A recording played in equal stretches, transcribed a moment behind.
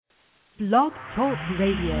Blog Talk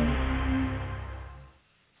Radio.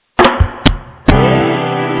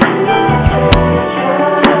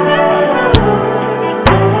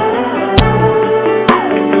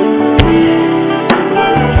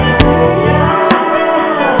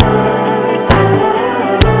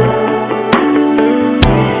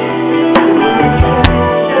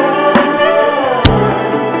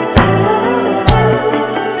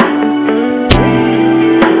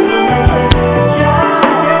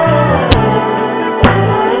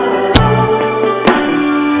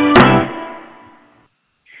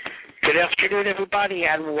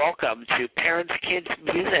 And welcome to Parents Kids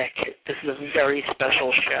Music. This is a very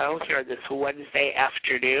special show here this Wednesday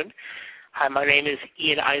afternoon. Hi, my name is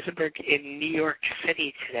Isanberg in New York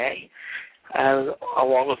City today.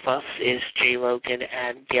 Along with us is Jaee Logan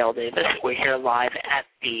and Gail Davvis. We're here live at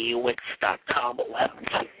the Wix.com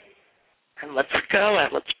Lounge. And let's go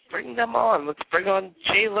and let's bring them on. Let's bring on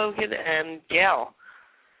Jaee Logan and Gail.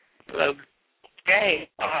 Hello, Jaee.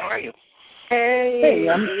 How are you? Hey,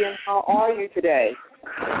 Ian, how are you today?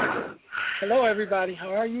 Hello, everybody. How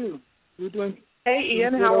are you? You doing? Hey,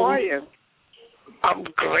 Ian, how are you? I'm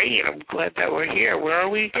great. I'm glad that we're here. Where are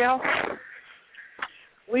we, Gail?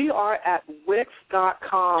 We are at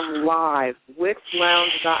Wix.com live,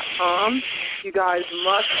 WixLounge.com. You guys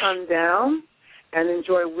must come down and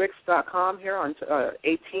enjoy Wix.com here on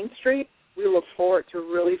 18th Street. We look forward to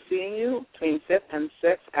really seeing you between 5th and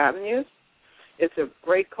 6th Avenues. It's a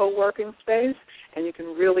great co-working space, and you can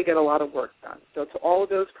really get a lot of work done. So to all of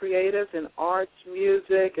those creatives in arts,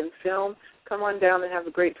 music, and film, come on down and have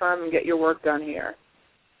a great time and get your work done here.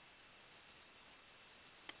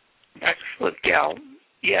 Excellent, Gail.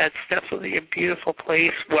 Yeah, it's definitely a beautiful place,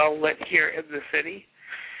 well lit here in the city.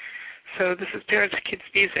 So this is Parents Kids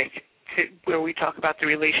Music, where we talk about the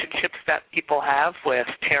relationships that people have with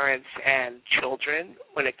parents and children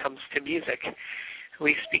when it comes to music.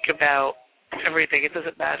 We speak about everything. It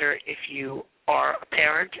doesn't matter if you are a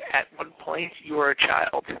parent. At one point, you were a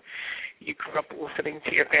child. You grew up listening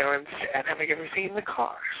to your parents and having everything in the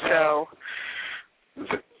car. So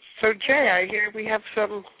Jaee, I hear we have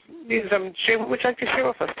some news. Jaee, what would you like to share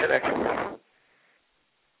with us today?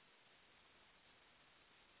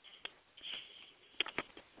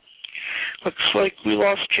 Looks like we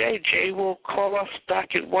lost Jaee. Jaee will call us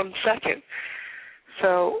back in 1 second.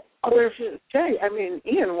 So,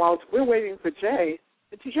 Ian, while we're waiting for Jaee,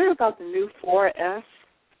 did you hear about the new 4S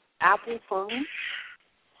Apple phone?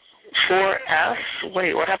 4S?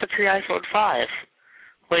 Wait, what happened to the iPhone 5?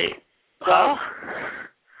 Wait, huh?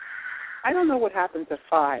 I don't know what happened to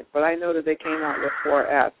 5, but I know that they came out with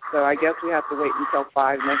 4S, so I guess we have to wait until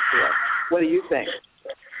 5 next year. What do you think?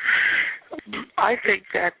 I think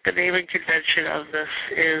that the naming convention of this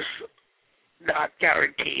is not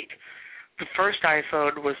guaranteed. The first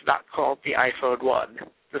iPhone was not called the iPhone 1.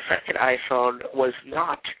 The second iPhone was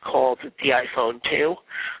not called the iPhone 2.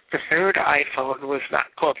 The third iPhone was not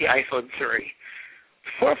called the iPhone 3.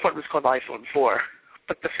 The fourth one was called iPhone 4.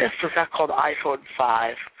 But the fifth was not called iPhone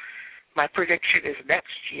 5. My prediction is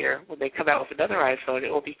next year, when they come out with another iPhone, it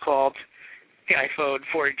will be called the iPhone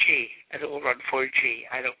 4G, and it will run 4G.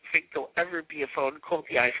 I don't think there'll ever be a phone called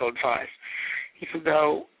the iPhone 5, even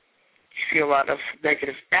though you see a lot of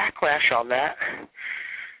negative backlash on that.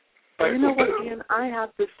 But you know what, Ian? I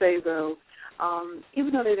have to say, though,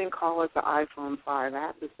 even though they didn't call it the iPhone 5, I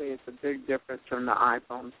have to say it's a big difference from the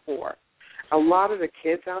iPhone 4. A lot of the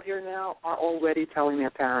kids out here now are already telling their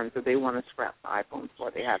parents that they want to scrap the iPhone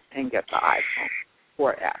 4 they have and get the iPhone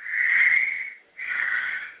 4S.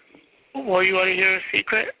 Well, you want to hear a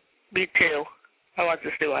secret? Me too. I want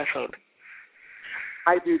this new iPhone.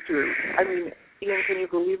 I do, too. I mean, Ian, can you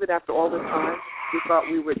believe it? After all the time, we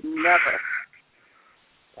thought we would never.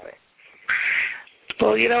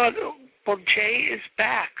 Well, you know what? Well, Jaee is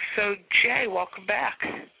back. So, Jaee, welcome back.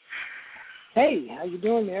 Hey, how you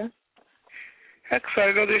doing there? Excellent.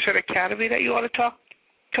 I know there's an academy that you want to talk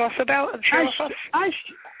to us about and share with us.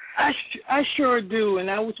 I sure do, and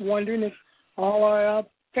I was wondering if all our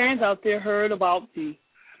fans out there heard about the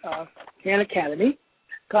Khan Academy.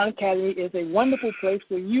 Khan Academy is a wonderful place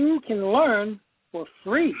where you can learn for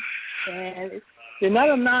free, and they're not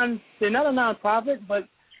a nonprofit, but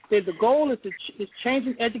the goal is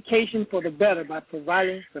changing education for the better by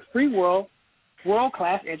providing the free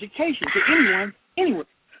world-class education to anyone, anywhere.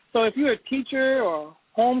 So if you're a teacher or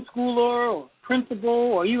homeschooler or principal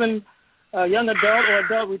or even a young adult or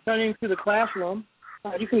adult returning to the classroom,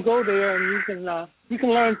 you can go there and you can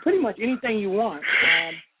learn pretty much anything you want.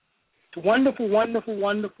 It's a wonderful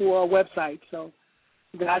website. So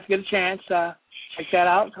you guys get a chance, check that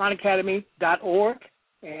out, khanacademy.org.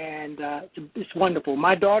 and it's wonderful.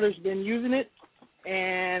 My daughter's been using it,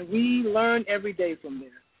 and we learn every day from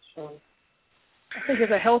there. So I think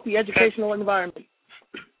it's a healthy educational environment.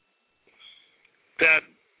 That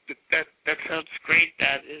sounds great.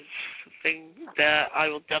 That is something that I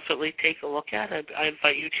will definitely take a look at. I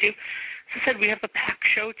invite you to. As I said, we have a packed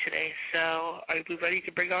show today, so are we ready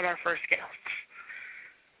to bring on our first guests?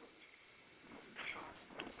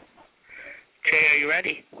 Jay, are you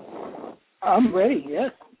ready? I'm ready,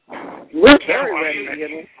 yes. We're very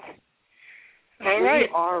ready. All right.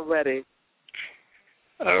 We are ready.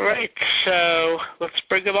 All right, so let's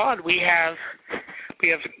bring them on. We have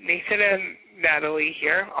Nathan and Natalie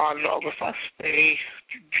here on with us. They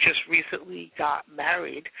just recently got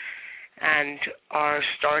married and are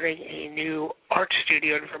starting a new art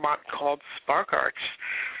studio in Vermont called Spark Arts.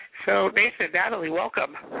 So Nathan and Natalie,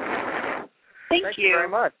 welcome. Thank you very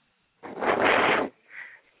much.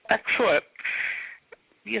 Excellent.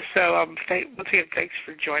 Yeah, so once again, thanks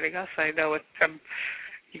for joining us. I know it's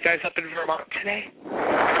you guys up in Vermont today?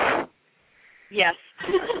 Yes.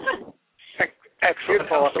 Excellent.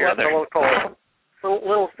 Beautiful up here. It's a little cold.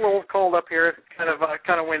 Little cold up here. It's kind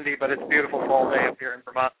of windy, but it's a beautiful fall day up here in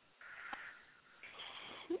Vermont.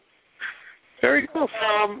 Very cool.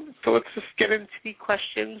 So let's just get into the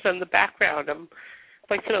questions and the background. I'd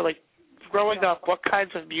like to know, growing up, what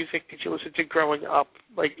kinds of music did you listen to growing up,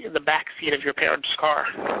 in the back seat of your parents' car?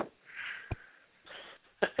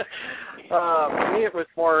 For me, it was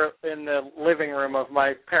more in the living room of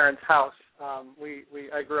my parents' house.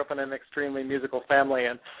 I grew up in an extremely musical family,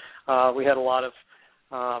 and we had a lot of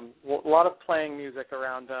playing music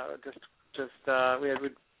around. We had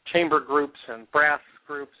chamber groups and brass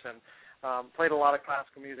groups, and played a lot of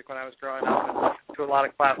classical music when I was growing up, and listened to a lot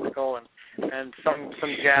of classical and some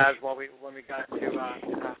jazz. When we got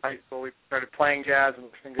to high school, we started playing jazz and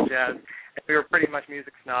listening to jazz. And we were pretty much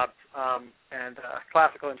music snobs, and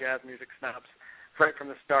classical and jazz music snobs right from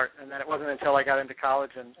the start. And then it wasn't until I got into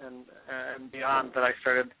college and beyond that I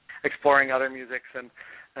started exploring other musics and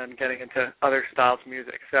getting into other styles of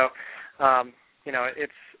music. So,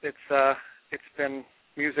 it's been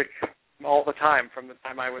music all the time from the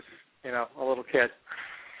time I was a little kid.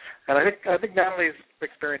 And I think Natalie's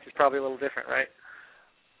experience is probably a little different, right?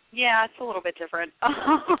 Yeah, it's a little bit different.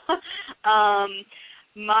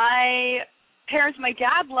 My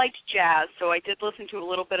dad liked jazz, so I did listen to a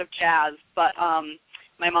little bit of jazz, but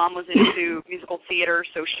my mom was into musical theater,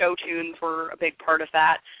 so show tunes were a big part of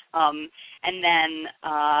that. And then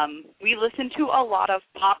we listened to a lot of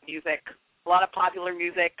pop music, a lot of popular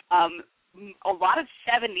music, a lot of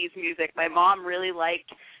 70s music. My mom really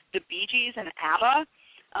liked the Bee Gees and ABBA,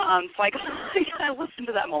 so I listened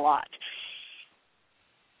to them a lot.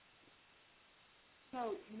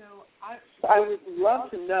 So, I would love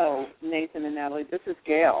to know, Nathan and Natalie, this is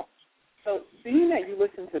Gail. So, seeing that you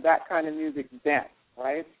listen to that kind of music then,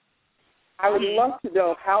 right, I would love to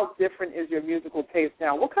know how different is your musical taste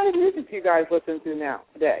now. What kind of music do you guys listen to now,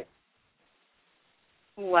 today?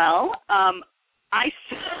 Well, I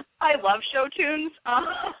love show tunes.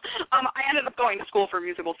 I ended up going to school for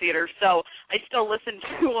musical theater, so I still listen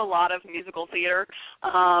to a lot of musical theater.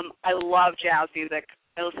 I love jazz music.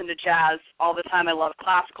 I listen to jazz all the time. I love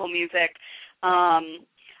classical music. I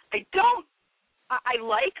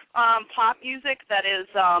like pop music that is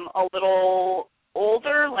a little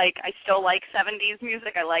older. I still like 70s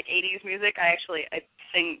music. I like 80s music. I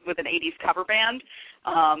sing with an 80s cover band.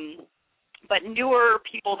 But newer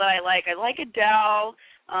people that I like Adele.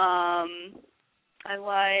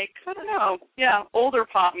 Older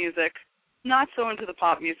pop music. Not so into the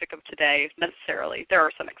pop music of today necessarily. There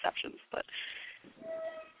are some exceptions, but.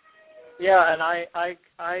 Yeah, and I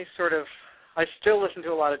still listen to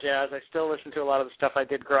a lot of jazz. I still listen to a lot of the stuff I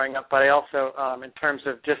did growing up, but I also, in terms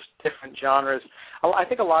of just different genres, I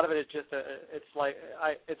think a lot of it is just I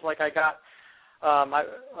got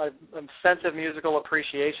a sense of musical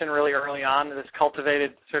appreciation really early on. This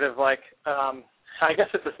cultivated sort of I guess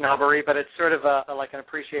it's a snobbery, but it's sort of an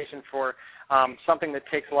appreciation for something that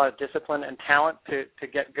takes a lot of discipline and talent to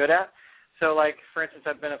get good at. So, for instance,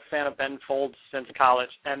 I've been a fan of Ben Folds since college,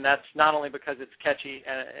 and that's not only because it's catchy,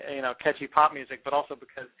 catchy pop music, but also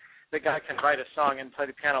because the guy can write a song and play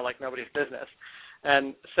the piano like nobody's business.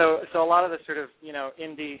 And so a lot of the sort of,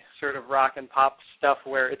 indie sort of rock and pop stuff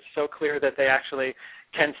where it's so clear that they actually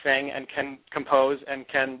can sing and can compose and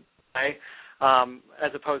can play,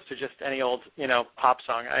 as opposed to just any old, pop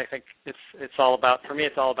song. I think it's all about, for me,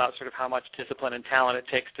 it's all about sort of how much discipline and talent it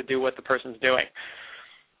takes to do what the person's doing.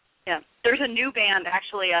 Yeah, there's a new band,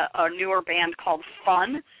 actually a newer band called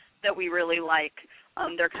Fun that we really like.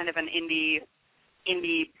 They're kind of an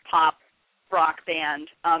indie pop rock band,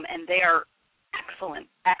 and they are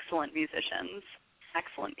excellent musicians.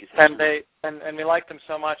 Excellent musicians. And we liked them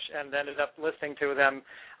so much, and ended up listening to them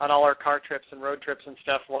on all our car trips and road trips and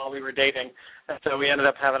stuff while we were dating. And so we ended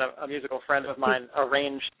up having a musical friend of mine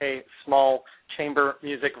arrange a small chamber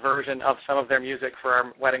music version of some of their music for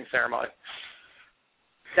our wedding ceremony.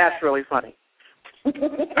 That's really funny. You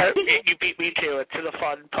beat me to it, to the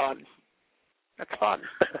fun pun. That's fun.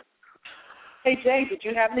 Hey, Jay, did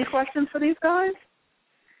you have any questions for these guys?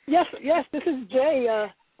 Yes, this is Jay,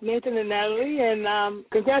 Nathan and Natalie, and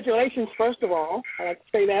congratulations, first of all. I'd like to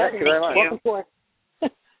say that. Thank you very much.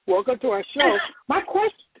 Welcome to our show. My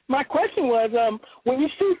question was, when you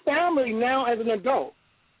see family now as an adult,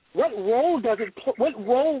 what role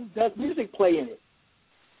does music play in it?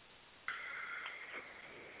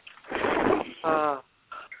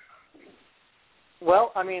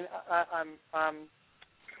 Well, I mean,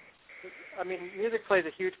 music plays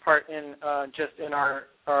a huge part in just in our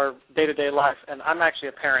day-to-day life, and I'm actually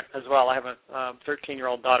a parent as well. I have a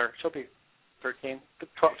 13-year-old daughter. She'll be 13,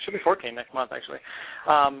 12, she'll be 14 next month actually.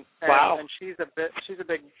 Wow! And she's a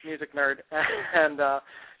big music nerd, and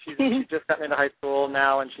she just got into high school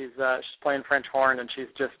now, and she's playing French horn, and she's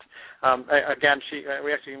just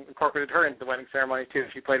we actually incorporated her into the wedding ceremony too.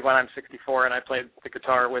 She played When I'm 64, and I played the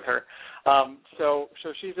guitar with her. So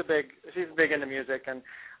she's big into music, and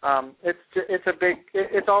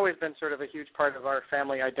it's always been sort of a huge part of our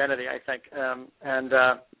family identity, I think.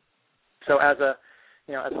 So as a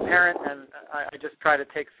parent, and I just try to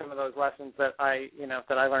take some of those lessons that I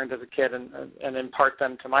learned as a kid and impart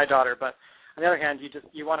them to my daughter. But on the other hand,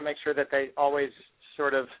 you want to make sure that they always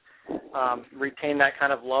sort of retain that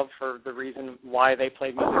kind of love for the reason why they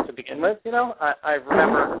played music to begin with. I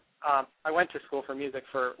remember I went to school for music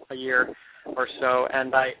for a year or so,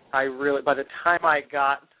 and I really, by the time I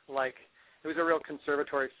got it was a real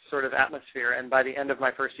conservatory sort of atmosphere, and by the end of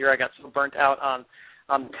my first year, I got so burnt out on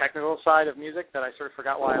the technical side of music that I sort of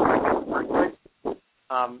forgot why I liked it in the first place.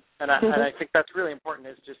 And I think that's really important,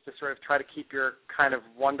 is just to sort of try to keep your kind of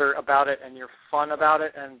wonder about it and your fun about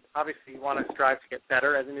it. And obviously you want to strive to get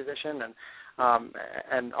better as a musician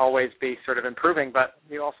and always be sort of improving, but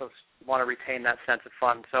you also want to retain that sense of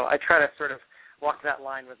fun. So I try to sort of walk that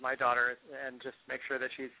line with my daughter and just make sure that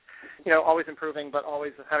she's, always improving but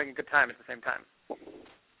always having a good time at the same time.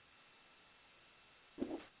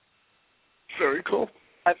 Very cool.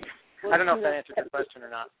 I don't know if that answered your question or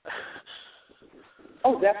not.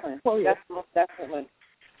 Oh, definitely. Oh, yeah. Definitely.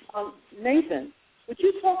 Nathan, would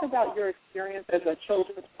you talk about your experience as a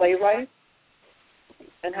children's playwright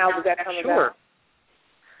and how did that come about? Sure.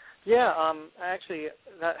 Yeah, actually,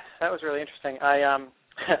 that was really interesting.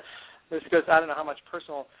 This goes, I don't know how much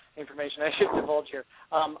personal information I should divulge here.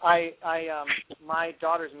 My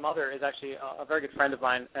daughter's mother is actually a very good friend of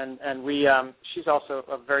mine, and she's also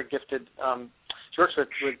a very gifted. She works with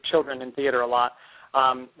children in theater a lot,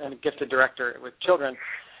 and a gifted director with children.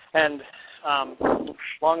 And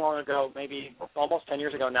long ago, maybe almost 10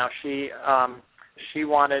 years ago now, she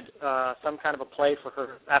wanted some kind of a play for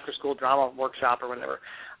her after-school drama workshop or whatever,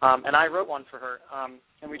 and I wrote one for her.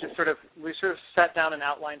 And we sort of sat down and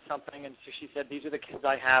outlined something, and so she said, "These are the kids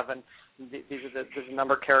I have, and there's a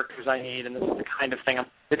number of characters I need, and this is the kind of thing I'm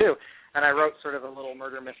going to do." And I wrote sort of a little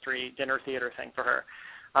murder mystery dinner theater thing for her.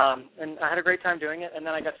 And I had a great time doing it, and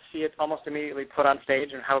then I got to see it almost immediately put on stage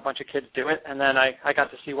and have a bunch of kids do it, and then I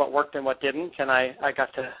got to see what worked and what didn't, and I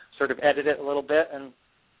got to sort of edit it a little bit, and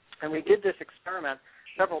we did this experiment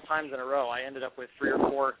several times in a row. I ended up with 3 or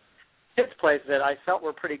 4 kids' plays that I felt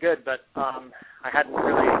were pretty good, but I hadn't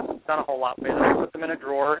really done a whole lot with. I put them in a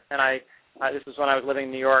drawer, and this was when I was living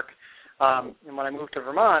in New York, and when I moved to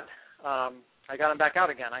Vermont, I got them back out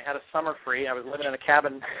again. I had a summer free. I was living in a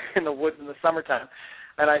cabin in the woods in the summertime,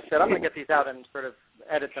 and I said, I'm going to get these out and sort of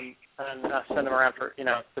edit them and send them around for,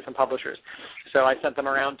 to some publishers. So I sent them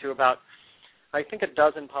around to about, I think, a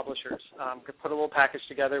dozen publishers. Could put a little package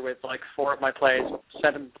together with 4 of my plays,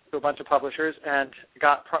 sent them to a bunch of publishers, and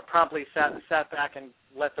got promptly sat back and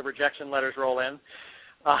let the rejection letters roll in.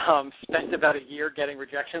 Spent about a year getting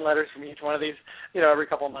rejection letters from each one of these. Every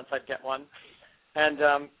couple of months I'd get one.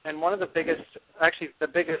 And one of the biggest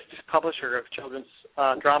publisher of children's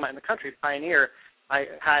drama in the country, Pioneer, I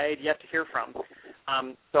had yet to hear from.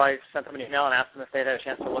 So I sent them an email and asked them if they'd had a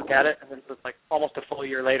chance to look at it, and this was almost a full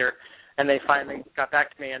year later. And they finally got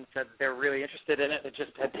back to me and said they were really interested in it. It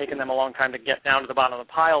just had taken them a long time to get down to the bottom of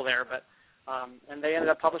the pile there. But and they ended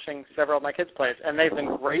up publishing several of my kids' plays, and they've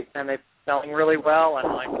been great, and they've been selling really well.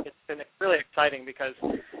 And it's been really exciting because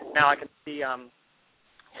now I can see, I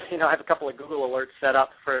have a couple of Google alerts set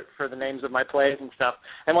up for the names of my plays and stuff.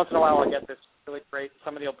 And once in a while I'll get this really great.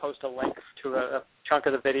 Somebody will post a link to a chunk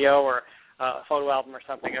of the video or a photo album or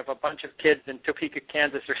something of a bunch of kids in Topeka,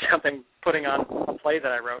 Kansas or something putting on a play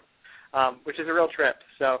that I wrote, which is a real trip.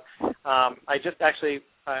 So I just actually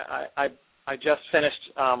I just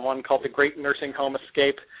finished one called The Great Nursing Home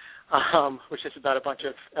Escape, which is about a bunch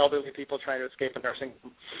of elderly people trying to escape a nursing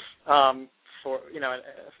home.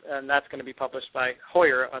 And that's going to be published by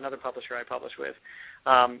Hoyer, another publisher I publish with,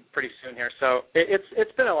 pretty soon here. So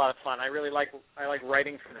it's been a lot of fun. I like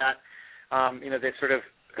writing for that. They sort of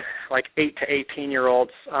like 8 to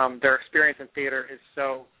 18-year-olds. Their experience in theater is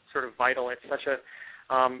so sort of vital. It's such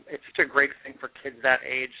a great thing for kids that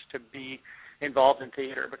age to be involved in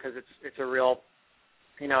theater because it's a real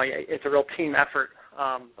team effort.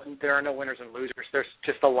 There are no winners and losers. There's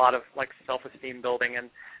just a lot of like self-esteem building, and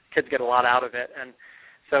kids get a lot out of it. And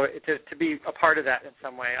so to be a part of that in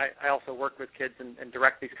some way, I also work with kids and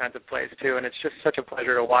direct these kinds of plays too, and it's just such a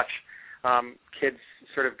pleasure to watch kids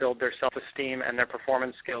sort of build their self-esteem and their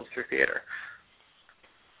performance skills through theater.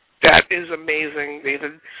 That is amazing,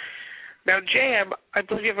 Nathan. Now, Jaee, I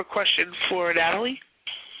believe you have a question for Natalie.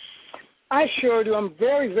 I sure do. I'm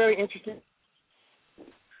very, very interested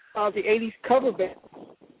about the 80s cover band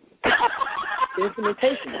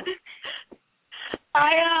implementation.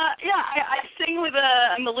 I sing with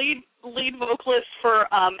I'm the lead vocalist for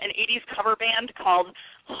an 80s cover band called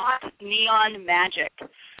Hot Neon Magic.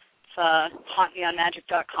 It's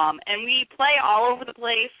hotneonmagic.com, and we play all over the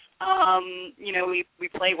place. We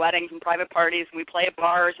play weddings and private parties, and we play at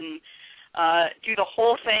bars and do the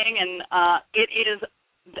whole thing. And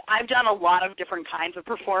I've done a lot of different kinds of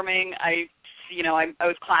performing. I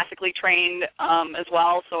was classically trained as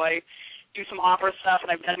well, so I do some opera stuff, and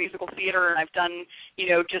I've done musical theater, and I've done,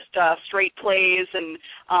 just straight plays. And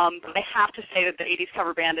but I have to say that the 80s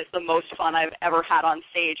cover band is the most fun I've ever had on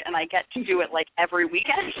stage, and I get to do it like every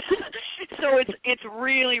weekend. So it's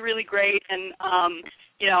really, really great, and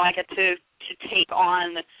I get to take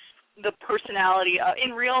on the personality.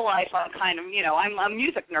 In real life, I'm kind of, I'm a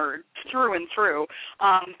music nerd through and through.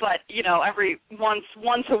 But every once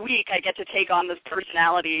a week, I get to take on this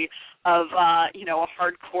personality of a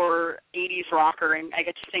hardcore 80s rocker, and I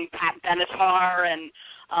get to sing Pat Benatar and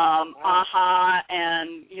Aha,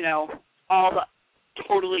 and all the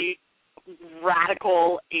totally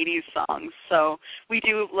radical 80s songs. So we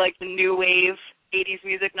do like the new wave 80s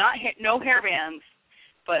music, no hair bands,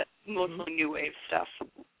 but mostly new wave stuff.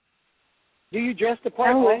 Do you dress the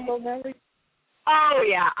part also, Natalie? Oh,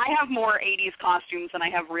 yeah. I have more 80s costumes than I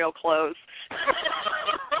have real clothes.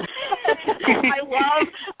 I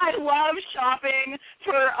love shopping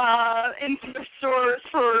in thrift stores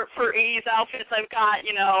for 80s outfits. I've got,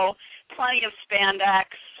 plenty of spandex,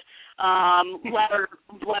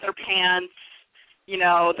 leather pants,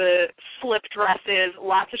 the slip dresses,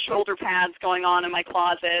 lots of shoulder pads going on in my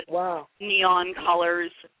closet. Wow. Neon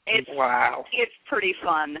colors. It's pretty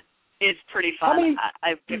fun. It's pretty fun,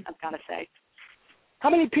 I've got to say. How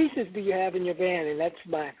many pieces do you have in your band? And that's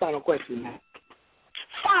my final question.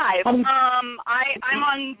 5. I'm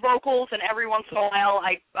on vocals, and every once in a while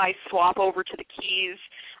I swap over to the keys.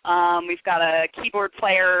 We've got a keyboard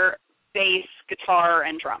player, bass, guitar,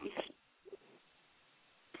 and drums.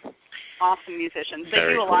 Awesome musicians.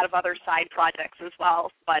 They do a lot of other side projects as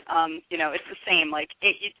well, but it's the same. Like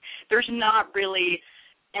there's not really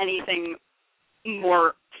anything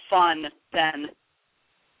more fun than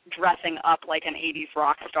dressing up like an 80s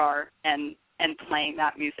rock star and playing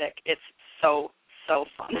that music. It's so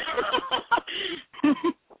fun.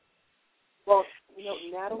 Well,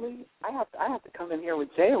 Natalie, I have to come in here with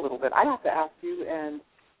Jaee a little bit. I have to ask you and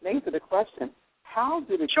Nathan the question: how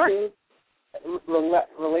do the kids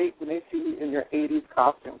relate when they see you in your 80s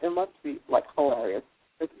costume? It must be like hilarious.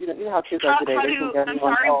 You know how kids are today.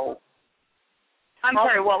 I'm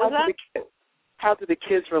sorry. What was that? How do the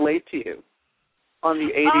kids relate to you on the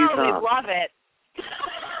 80s? Oh, they love it.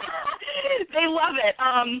 They love it.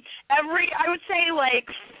 I would say like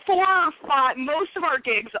 4 or 5. Most of our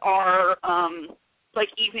gigs are like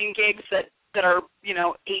evening gigs that are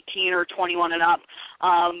 18 or 21 and up.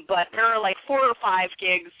 But there are like 4 or 5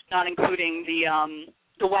 gigs, not including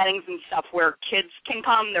the weddings and stuff, where kids can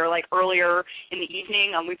come. They're like earlier in the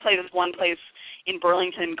evening. We play this one place in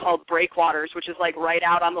Burlington called Breakwaters, which is like right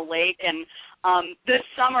out on the lake. And this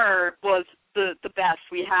summer was the best.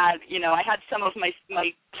 We had, I had some of my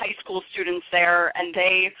high school students there, and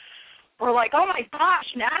they were like, oh my gosh,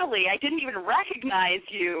 Natalie, I didn't even recognize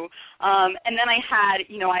you. And then I had,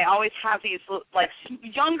 I always have these like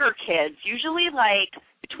younger kids, usually like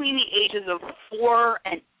between the ages of 4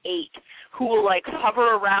 and 8, who will like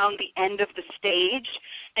hover around the end of the stage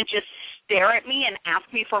and just stare at me and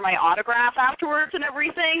ask me for my autograph afterwards and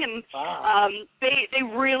everything. And wow. They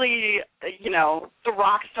really, the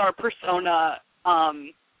rock star persona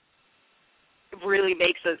really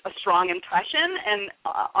makes a strong impression, and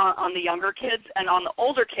on the younger kids, and on the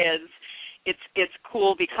older kids, it's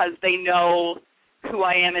cool because they know who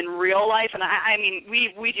I am in real life. And I mean,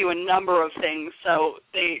 we do a number of things. So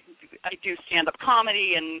I do stand-up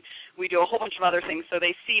comedy, and we do a whole bunch of other things. So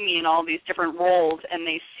they see me in all these different roles, and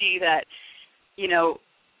they see that,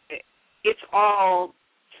 it's all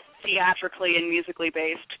theatrically and musically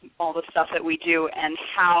based, all the stuff that we do, and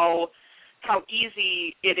how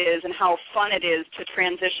easy it is and how fun it is to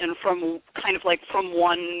transition from kind of like from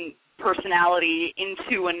one personality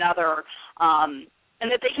into another, and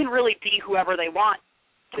that they can really be whoever they want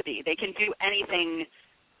to be. They can do anything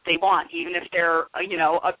they want, even if they're,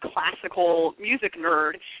 a classical music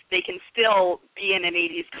nerd. They can still be in an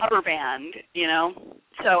 80s cover band,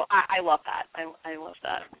 So I love that. I love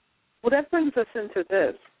that. Well, that brings us into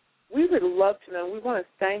this. We would love to know, we want to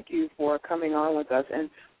thank you for coming on with us, and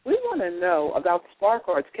we want to know about Spark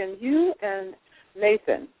Arts. Can you and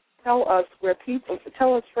Nathan tell us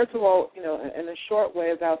first of all, in a short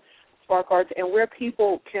way about Spark Arts and where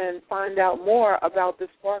people can find out more about the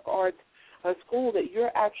Spark Arts school that you're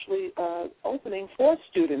actually opening for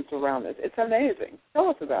students around this. It's amazing. Tell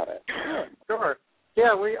us about it. Sure.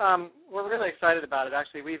 Yeah, we're really excited about it.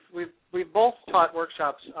 Actually, we've both taught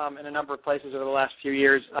workshops in a number of places over the last few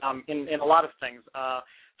years in a lot of things.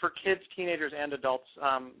 For kids, teenagers, and adults,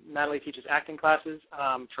 Natalie teaches acting classes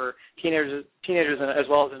for teenagers as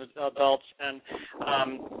well as adults, and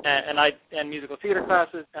musical theater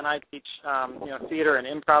classes, and I teach theater and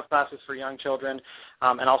improv classes for young children,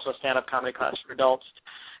 and also a stand-up comedy class for adults,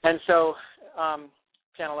 and so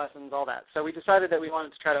piano lessons, all that. So we decided that we wanted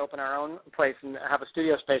to try to open our own place and have a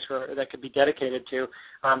studio space that could be dedicated to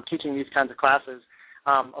teaching these kinds of classes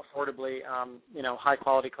affordably,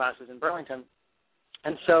 high-quality classes in Burlington.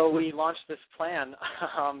 And so we launched this plan,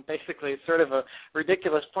 basically sort of a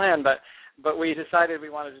ridiculous plan, but we decided we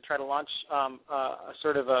wanted to try to launch a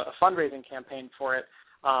sort of a fundraising campaign for it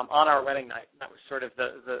on our wedding night. That was sort of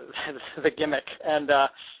the gimmick.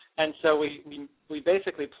 And so we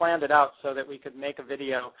basically planned it out so that we could make a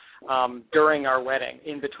video during our wedding,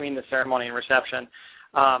 in between the ceremony and reception.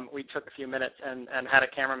 We took a few minutes and had a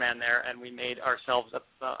cameraman there, and we made ourselves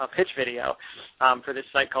a pitch video for this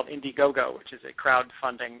site called Indiegogo, which is a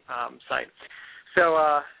crowdfunding site.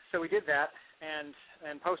 So we did that and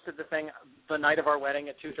posted the thing the night of our wedding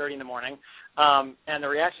at 2:30 in the morning, and the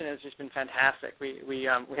reaction has just been fantastic. We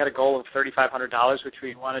had a goal of $3,500, which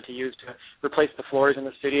we wanted to use to replace the floors in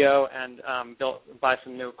the studio and buy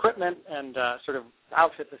some new equipment and sort of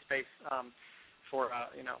outfit the space for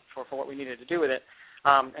what we needed to do with it.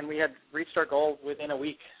 And we had reached our goal within a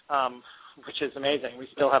week, which is amazing. We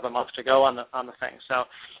still have a month to go on the thing.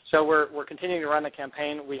 So we're continuing to run the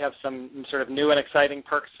campaign. We have some sort of new and exciting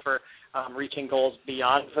perks for reaching goals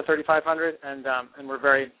beyond the $3,500, and we're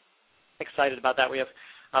very excited about that. We have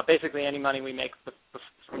basically any money we make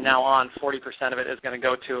from now on, 40% of it is going to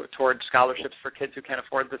go towards scholarships for kids who can't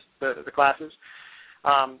afford the classes.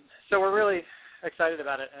 So we're really excited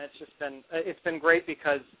about it, and it's been great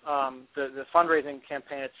because the fundraising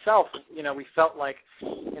campaign itself, we felt like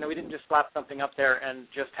we didn't just slap something up there and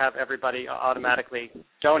just have everybody automatically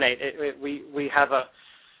donate. We have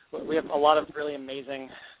a lot of really amazing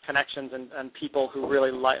connections and people who really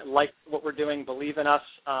like what we're doing, believe in us,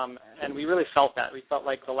 and we really felt that. We felt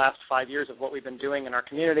like the last 5 years of what we've been doing in our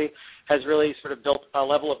community has really sort of built a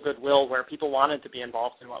level of goodwill where people wanted to be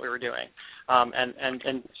involved in what we were doing,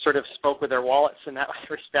 and sort of spoke with their wallets in that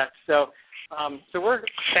respect. So we're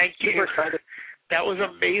Thank you. super excited. That was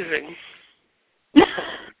amazing.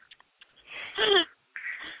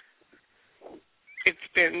 It's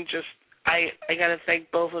been just, I got to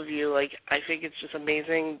thank both of you. Like, I think it's just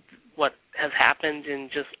amazing what has happened in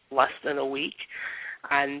just less than a week.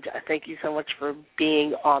 And thank you so much for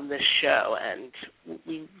being on this show. And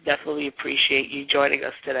we definitely appreciate you joining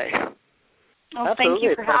us today. Well, thank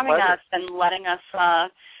you for having us and letting us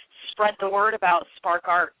spread the word about Spark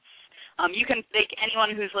Arts.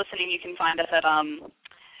 Anyone who's listening, you can find us at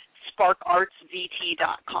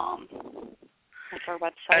sparkartsvt.com. That's our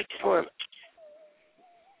website. Excellent.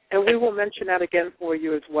 And we will mention that again for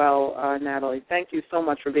you as well, Natalie. Thank you so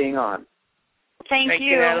much for being on. Thank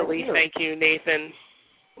you, Natalie. Thank you, Nathan.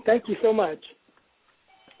 Thank you so much.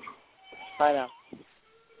 Bye now.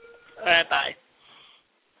 Bye.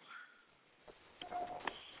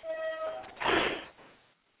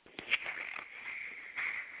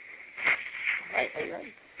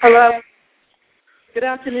 Hello. Good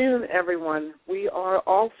afternoon, everyone. We are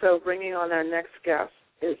also bringing on our next guest.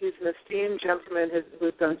 He's an esteemed gentleman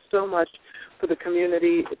who's done so much for the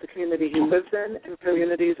community he lives in, and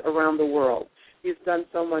communities around the world. He's done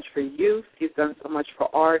so much for youth. He's done so much for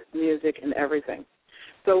art, music, and everything.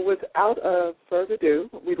 So without further ado,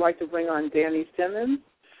 we'd like to bring on Danny Simmons,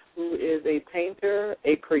 who is a painter,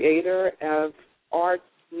 a creator of art,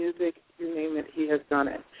 music, you name it, he has done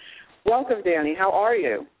it. Welcome, Danny. How are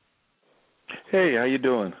you? Hey, how you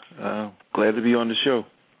doing? Glad to be on the show.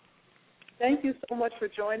 Thank you so much for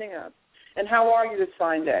joining us. And how are you this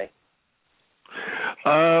fine day?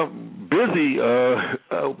 Busy.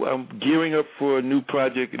 I'm gearing up for a new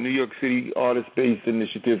project, a New York City artist-based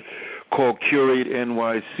initiative called Curate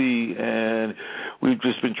NYC, and we've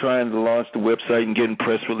just been trying to launch the website and getting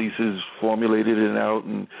press releases formulated and out,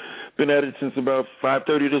 and been at it since about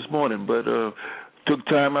 5:30 this morning, but took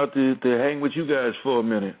time out to hang with you guys for a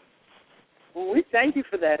minute. Well, we thank you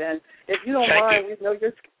for that, and if you don't mind, we know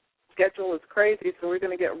your schedule is crazy, so we're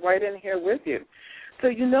going to get right in here with you. So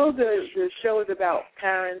you know the show is about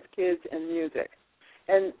parents, kids, and music.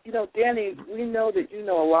 And, you know, Danny, we know that you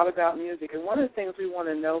know a lot about music, and one of the things we want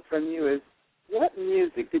to know from you is what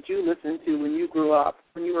music did you listen to when you grew up,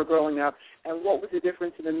 when you were growing up, and what was the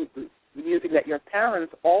difference in the music that your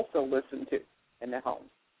parents also listened to in their home?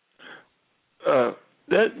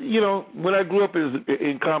 That, you know, when I grew up, it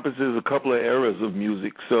encompasses a couple of eras of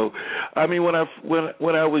music. So, I mean, when I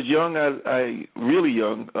was young, I really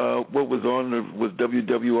young, what was on was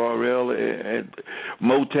WWRL and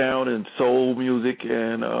Motown and soul music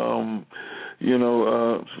and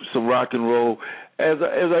some rock and roll. As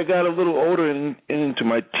I got a little older and into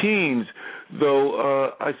my teens,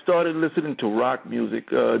 though, I started listening to rock music,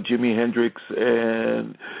 Jimi Hendrix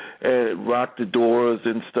and Rock the Doors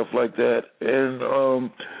and stuff like that, and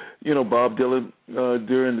Bob Dylan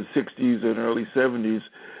during the 60s and early 70s.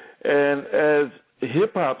 And as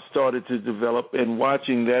hip-hop started to develop, and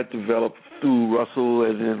watching that develop through Russell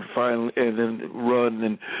and then Run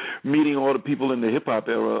and meeting all the people in the hip-hop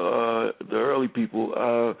era, the early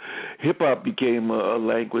people, hip-hop became a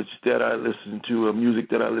language that I listened to, a music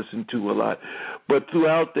that I listened to a lot. But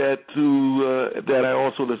throughout that, that I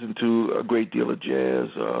also listened to a great deal of jazz.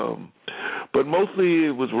 But mostly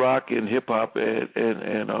it was rock and hip-hop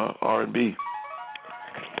and R&B.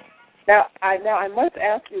 Now, I must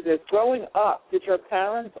ask you this. Growing up, did your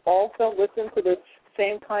parents also listen to the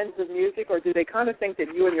same kinds of music, or did they kind of think that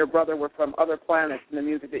you and your brother were from other planets in the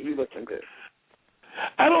music that you listened to?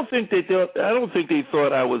 I don't think they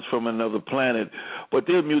thought I was from another planet, but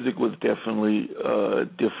their music was definitely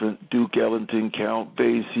different. Duke Ellington, Count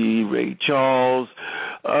Basie, Ray Charles,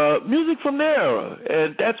 music from their era,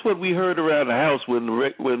 and that's what we heard around the house when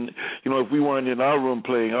if we weren't in our room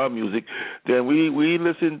playing our music, then we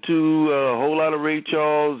listened to a whole lot of Ray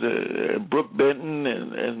Charles and Brooke Benton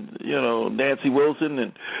and Nancy Wilson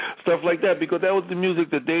and stuff like that, because that was the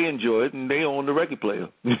music that they enjoyed, and they owned the record player.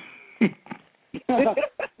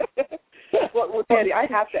 Well, Danny, I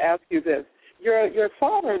have to ask you this. Your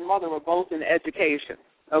father and mother were both in education,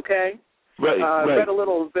 okay? Right, right. Read a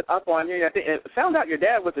little bit up on you. I found out your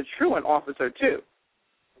dad was a truant officer, too.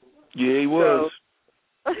 Yeah, he was.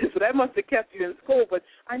 So that must have kept you in school. But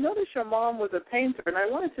I noticed your mom was a painter, and I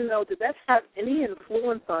wanted to know, did that have any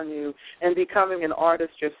influence on you in becoming an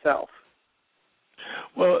artist yourself?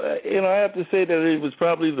 Well, I have to say that it was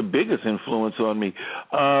probably the biggest influence on me.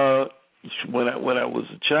 When I was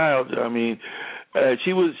a child, I mean,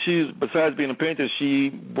 she's besides being a painter,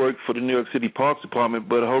 she worked for the New York City Parks Department,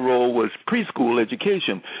 but her role was preschool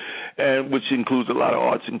education, and which includes a lot of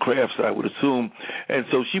arts and crafts, I would assume. And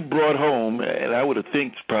so she brought home, and I would have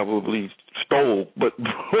think probably stole, but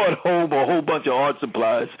brought home a whole bunch of art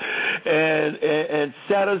supplies, and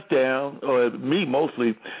sat us down, or me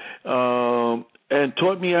mostly, and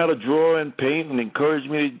taught me how to draw and paint and encouraged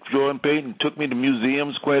me to draw and paint and took me to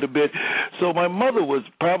museums quite a bit. So my mother was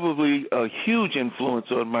probably a huge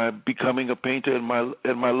influence on my becoming a painter and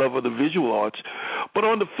my love of the visual arts. But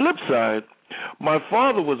on the flip side, my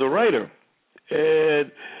father was a writer,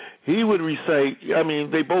 and he would recite, I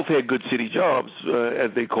mean, they both had good city jobs,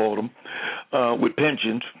 as they called them, with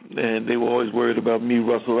pensions, and they were always worried about me,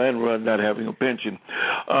 Russell, and Run not having a pension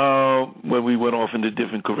when we went off into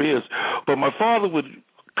different careers. But my father would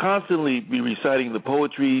constantly be reciting the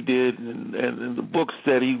poetry he did and the books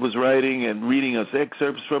that he was writing and reading us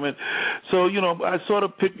excerpts from it. So, I sort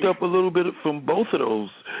of picked up a little bit from both of those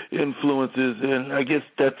influences, and I guess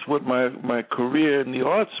that's what my career in the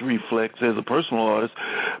arts reflects as a personal artist.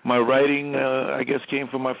 My writing, I guess, came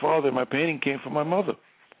from my father, and my painting came from my mother.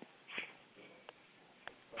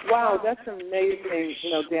 Wow, that's amazing,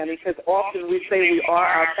 Danny, because often we say we are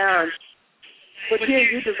our parents, but here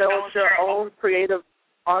you developed your own creative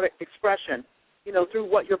art expression,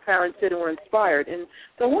 through what your parents did and were inspired. And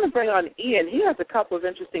so I want to bring on Ian. He has a couple of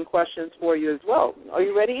interesting questions for you as well. Are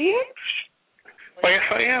you ready, Ian? Well, yes,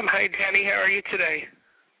 I am. Hi, Danny. How are you today?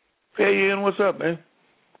 Hey, Ian, what's up, man?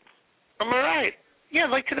 I'm all right. Yeah,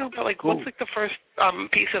 I'd like to know about, cool. What's the first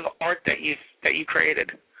piece of art that you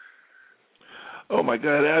created? Oh, my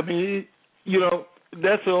God. I mean,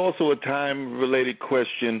 that's also a time-related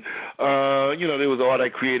question. There was art I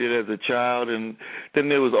created as a child, and then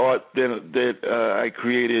there was art that I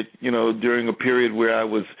created, during a period where I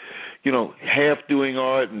was, half doing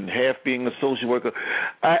art and half being a social worker.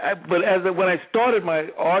 But when I started my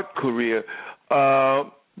art career,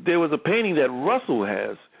 there was a painting that Russell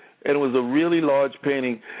has, and it was a really large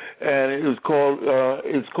painting, and it was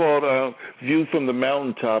called View from the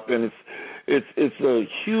Mountaintop, and it's a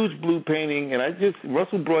huge blue painting, and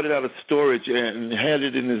Russell brought it out of storage and had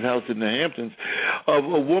it in his house in the Hamptons, of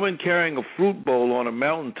a woman carrying a fruit bowl on a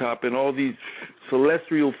mountaintop and all these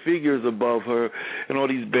celestial figures above her and all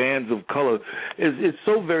these bands of color. It's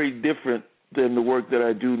so very different than the work that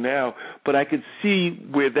I do now, but I could see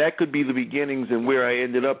where that could be the beginnings and where I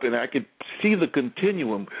ended up, and I could see the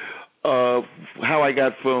continuum of how I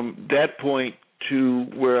got from that point to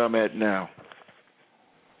where I'm at now.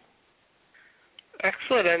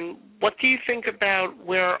 Excellent. And what do you think about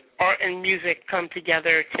where art and music come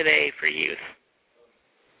together today for youth?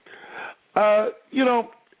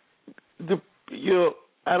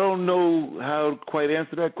 I don't know how to quite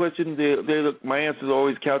answer that question. My answers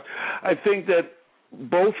always count. I think that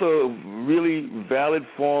both are really valid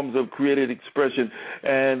forms of creative expression.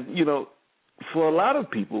 And, for a lot of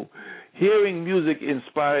people, hearing music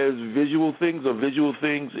inspires visual things, or visual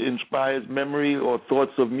things inspires memory or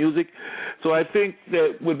thoughts of music. So I think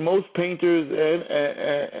that with most painters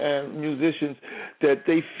and musicians, that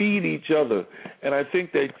they feed each other. And I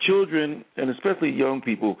think that children, and especially young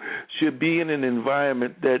people, should be in an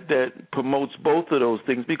environment that promotes both of those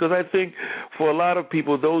things, because I think for a lot of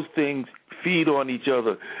people, those things feed on each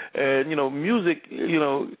other. And, music,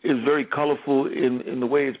 is very colorful in the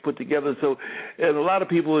way it's put together. So, and a lot of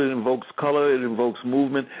people, it invokes color, it invokes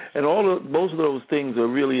movement, and most of those things are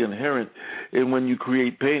really inherent in when you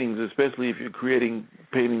create paintings, especially if you're creating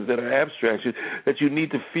paintings that are abstractions, that you need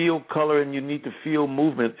to feel color and you need to feel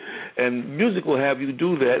movement. And music will have you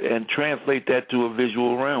do that and translate that to a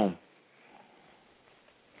visual realm.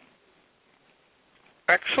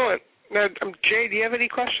 Excellent. Now, Jay, do you have any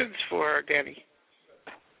questions for Danny?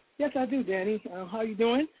 Yes, I do, Danny. How are you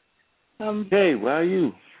doing? Hey, how are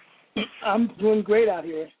you? I'm doing great out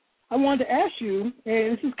here. I wanted to ask you,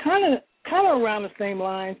 and this is kind of around the same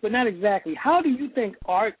lines, but not exactly. How do you think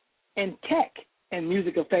art and tech and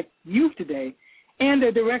music affect youth today and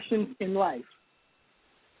their directions in life?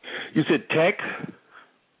 You said tech?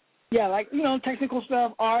 Yeah, technical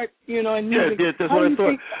stuff, art, and music. Yeah, that's what I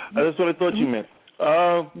thought. That's what I thought you meant.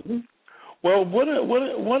 Well, one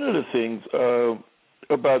of the things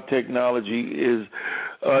about technology is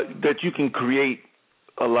that you can create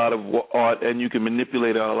a lot of art and you can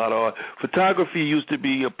manipulate a lot of art. Photography used to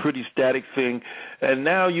be a pretty static thing, and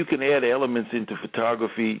now you can add elements into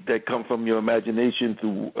photography that come from your imagination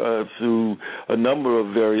through a number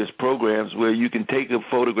of various programs, where you can take a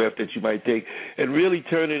photograph that you might take and really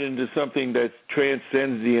turn it into something that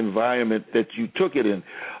transcends the environment that you took it in.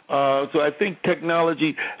 So I think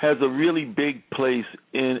technology has a really big place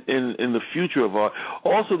in the future of art.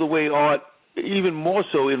 Also, the way art, even more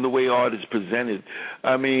so in the way art is presented.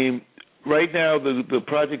 I mean, right now, the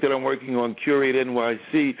project that I'm working on, Curate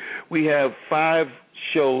NYC, we have 5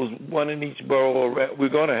 shows, one in each borough. We're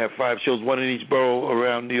going to have 5 shows, one in each borough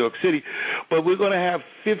around New York City. But we're going to have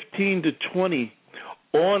 15 to 20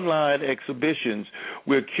 online exhibitions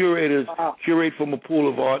where curators curate from a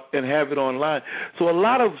pool of art and have it online. So a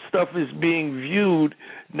lot of stuff is being viewed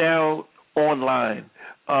now online.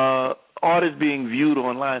 Art is being viewed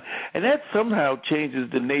online, and that somehow changes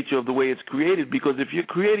the nature of the way it's created, because if you're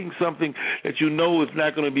creating something that you know is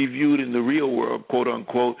not going to be viewed in the real world, quote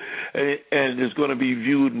unquote, and is going to be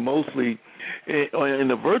viewed mostly in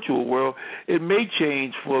the virtual world, it may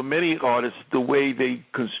change for many artists the way they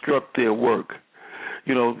construct their work,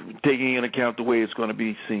 taking into account the way it's going to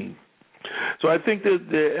be seen. So I think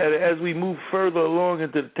that as we move further along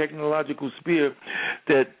into the technological sphere,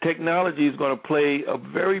 that technology is going to play a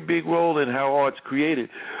very big role in how art's created.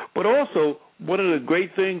 But also, one of the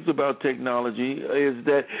great things about technology is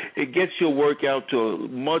that it gets your work out to a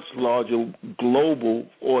much larger global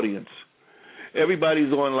audience.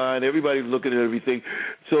 everybody's online, everybody's looking at everything.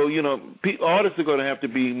 So, artists are going to have to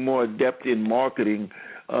be more adept in marketing,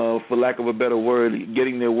 for lack of a better word,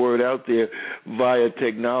 getting their word out there via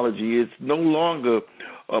technology. It's no longer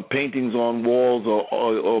paintings on walls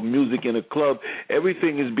or music in a club.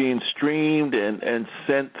 Everything is being streamed and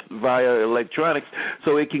sent via electronics,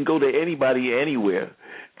 so it can go to anybody anywhere.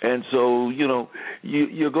 And so,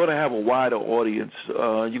 you're going to have a wider audience.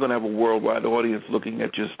 You're going to have a worldwide audience looking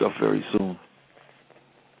at your stuff very soon.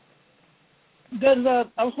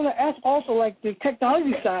 I was going to ask also, like the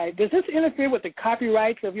technology side, does this interfere with the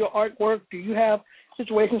copyrights of your artwork? Do you have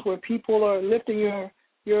situations where people are lifting your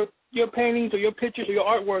paintings or your pictures or your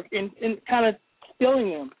artwork and kind of stealing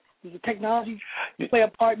them? Does the technology play a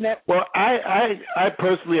part in that? Well, I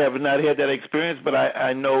personally have not had that experience, but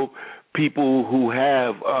I know people who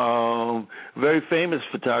have. Very famous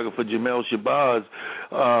photographer Jamel Shabazz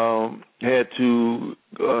had to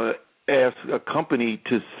ask a company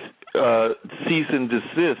to cease and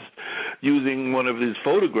desist using one of his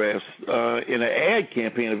photographs in an ad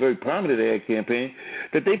campaign, a very prominent ad campaign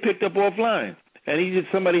that they picked up offline. And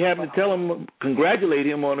somebody happened to tell him, congratulate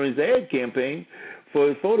him on his ad campaign for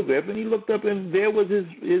his photograph, and he looked up and there was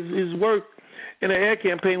his work in an ad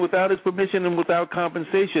campaign without his permission and without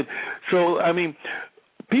compensation. So, I mean,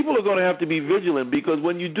 people are going to have to be vigilant, because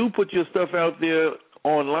when you do put your stuff out there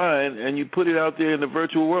online and you put it out there in the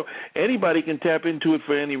virtual world, anybody can tap into it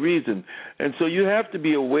for any reason. And so you have to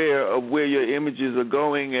be aware of where your images are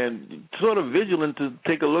going and sort of vigilant to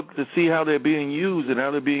take a look to see how they're being used and how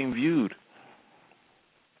they're being viewed.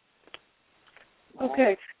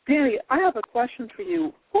 Okay. Danny, I have a question for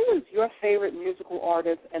you. Who is your favorite musical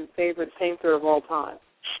artist and favorite painter of all time?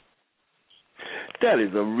 That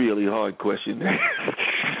is a really hard question.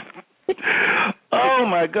 Oh,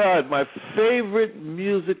 my God, my favorite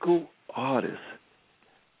musical artist.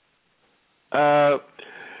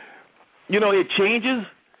 It changes.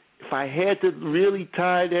 If I had to really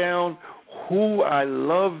tie down who I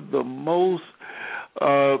love the most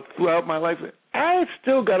throughout my life, I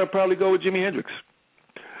still got to probably go with Jimi Hendrix.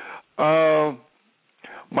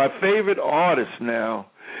 My favorite artist now,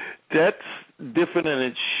 that's different and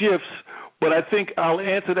it shifts, but I think I'll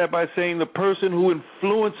answer that by saying the person who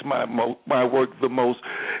influenced my work the most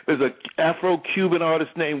is an Afro-Cuban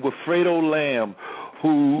artist named Wilfredo Lamb,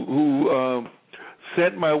 who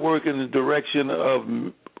sent my work in the direction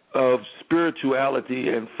of spirituality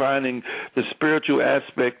and finding the spiritual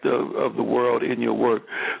aspect of the world in your work.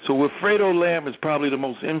 So Wilfredo Lamb is probably the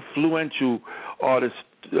most influential artist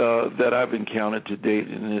that I've encountered to date,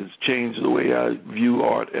 and has changed the way I view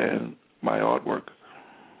art and my artwork.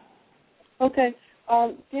 Okay.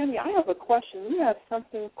 Danny, I have a question. You have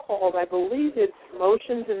something called, I believe it's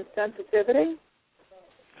Motions and Sensitivity?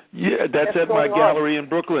 Yeah, that's at my gallery in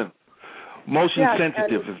Brooklyn. Motion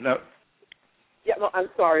Sensitive. Yeah, no, I'm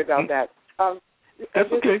sorry about that.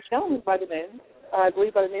 That's okay. A gentleman by the name, I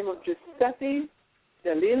believe by the name of Giuseppe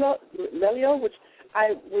Lelio, which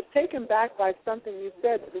I was taken back by something you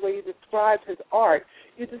said, the way you described his art.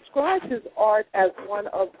 You described his art as one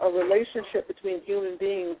of a relationship between human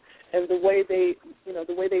beings and the way they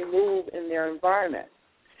move in their environment.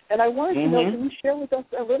 And I wanted to know, can you share with us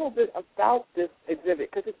a little bit about this exhibit,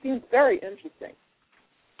 because it seems very interesting.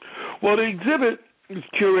 Well, the exhibit is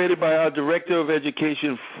curated by our Director of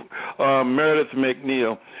Education, Meredith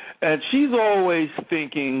McNeil, and she's always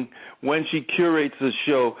thinking when she curates a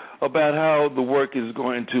show about how the work is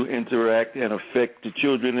going to interact and affect the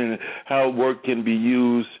children and how work can be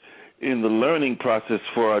used in the learning process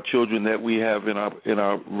for our children that we have in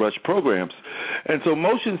our Rush programs. And so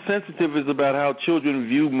motion sensitive is about how children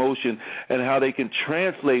view motion and how they can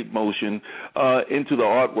translate motion into the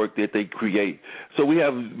artwork that they create. So we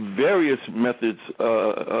have various methods,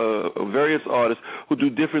 various artists who do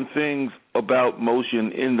different things about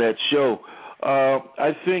motion in that show.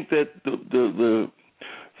 I think that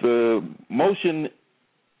the motion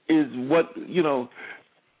is what,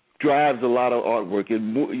 drives a lot of artwork,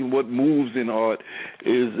 and what moves in art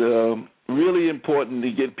is really important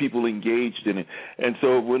to get people engaged in it. And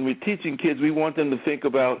so when we're teaching kids, we want them to think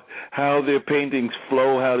about how their paintings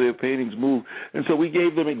flow, how their paintings move. And so we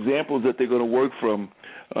gave them examples that they're going to work from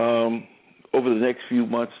over the next few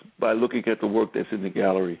months by looking at the work that's in the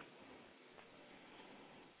gallery.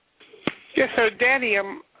 Yeah, so Danny,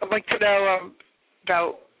 I'd like to know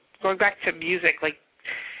about going back to music, like,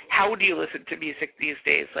 how do you listen to music these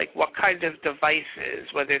days? Like, what kind of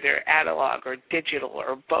devices, whether they're analog or digital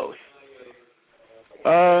or both?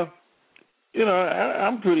 I'm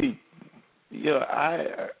pretty,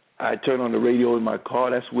 I turn on the radio in my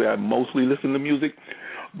car. That's where I mostly listen to music.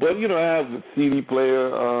 But, I have a CD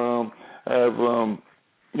player. have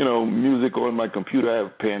music on my computer. I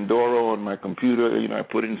have Pandora on my computer. I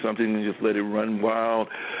put in something and just let it run wild.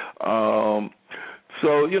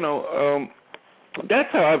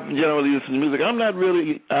 That's how I generally listen to music. I'm not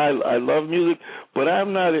really, I love music, but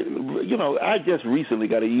I'm not, I just recently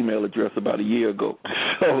got an email address about a year ago.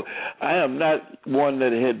 So I am not one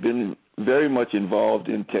that had been very much involved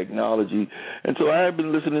in technology. And so I have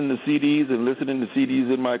been listening to CDs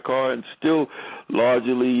in my car and still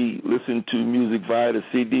largely listen to music via the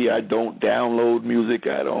CD. I don't download music.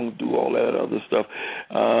 I don't do all that other stuff.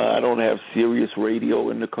 I don't have Sirius radio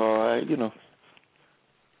in the car,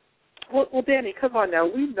 Well, Danny, come on now.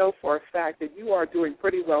 We know for a fact that you are doing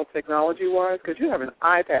pretty well technology-wise because you have an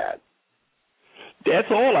iPad.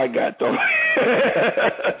 That's all I got, though.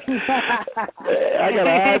 I got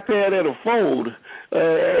an iPad and a phone,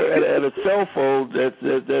 and a cell phone that's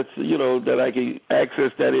that I can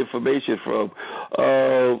access that information from.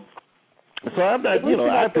 So I'm not,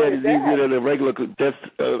 iPad is easier than a regular.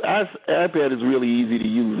 iPad is really easy to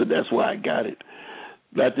use, and that's why I got it.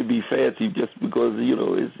 Not to be fancy, just because you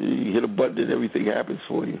hit a button and everything happens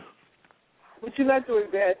for you. But you're not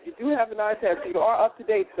doing bad. You do have an iPad, so you are up to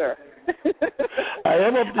date, sir. I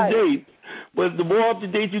am up to date, but the more up to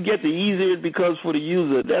date you get, the easier it becomes for the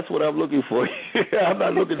user. That's what I'm looking for. I'm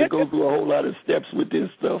not looking to go through a whole lot of steps with this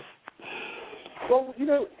stuff. Well,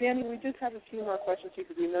 Danny, we just have a few more questions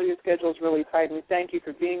because we know your schedule is really tight, and we thank you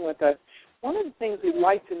for being with us. One of the things we'd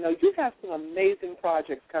like to know, you have some amazing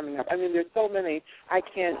projects coming up. I mean, there's so many, I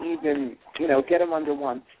can't even, get them under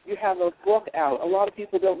one. You have a book out. A lot of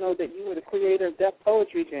people don't know that you were the creator of Deaf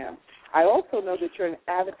Poetry Jam. I also know that you're an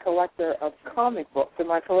avid collector of comic books.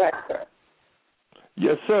 Am I correct, sir?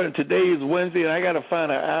 Yes, sir. And today is Wednesday, and I got to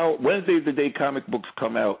find out. Wednesday is the day comic books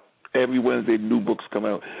come out. Every Wednesday, new books come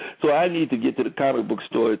out. So I need to get to the comic book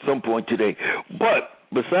store at some point today. But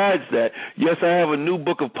besides that, yes, I have a new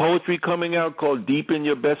book of poetry coming out called Deep in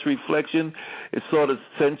Your Best Reflection. It's sort of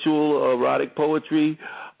sensual, erotic poetry.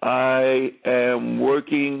 I am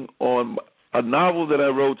working on a novel that I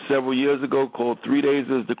wrote several years ago called 3 Days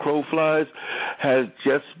as the Crow Flies. Has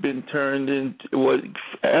just been turned into,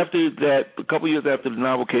 after that, a couple years after the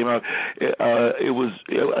novel came out, it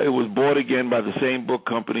was bought again by the same book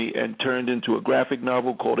company and turned into a graphic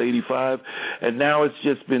novel called 85, and now it's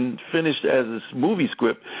just been finished as a movie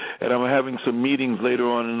script, and I'm having some meetings later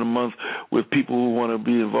on in the month with people who want to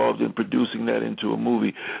be involved in producing that into a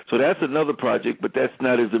movie. So that's another project, but that's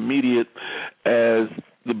not as immediate as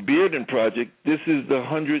the Bearden Project. This is the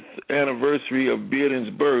 100th anniversary of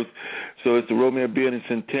Bearden's birth, so it's the Romeo Bearden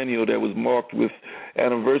Centennial that was marked with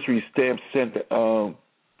anniversary stamps sent,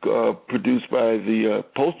 produced by the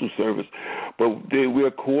Postal Service. But we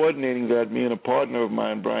are coordinating that. Me and a partner of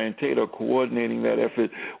mine, Brian Tate, are coordinating that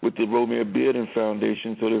effort with the Romeo Bearden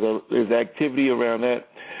Foundation, so there's activity around that.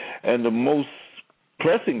 And the most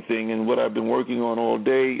pressing thing, and what I've been working on all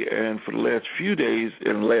day and for the last few days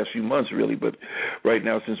and the last few months really, but right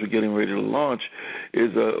now since we're getting ready to launch,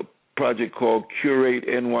 is a project called Curate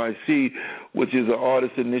NYC, which is an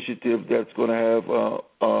artist initiative that's going to have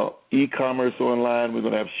e-commerce online. We're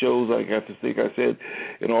going to have shows, like I said,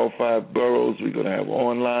 in all 5 boroughs. We're going to have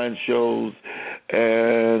online shows.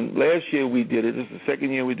 And last year we did it. This is the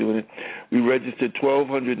second year we're doing it. We registered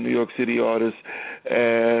 1,200 New York City artists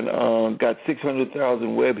and got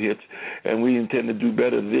 600,000 web hits, and we intend to do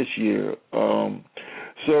better this year.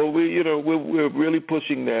 So we're really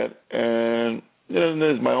pushing that. And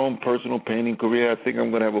there's my own personal painting career. I think I'm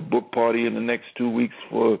going to have a book party in the next 2 weeks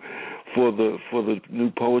for the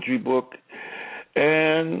new poetry book.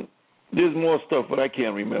 And there's more stuff, but I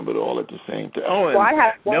can't remember it all at the same time. Oh, and well, I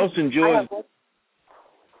have one. Nelson George.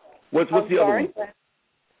 What's the other one?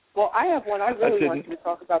 Well, I have one. I really want you to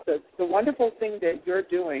talk about the wonderful thing that you're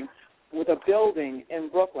doing with a building in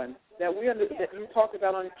Brooklyn that you talked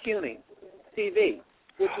about on CUNY TV.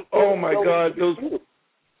 Which is oh my God!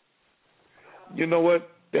 You know what?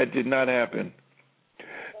 That did not happen.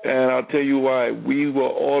 And I'll tell you why. We were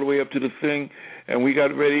all the way up to the thing, and we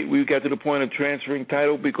got ready. We got to the point of transferring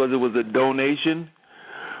title because it was a donation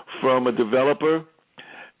from a developer.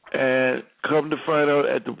 And come to find out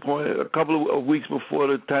at the point, a couple of weeks before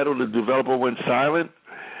the title, the developer went silent,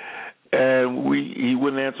 and he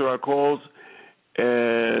wouldn't answer our calls.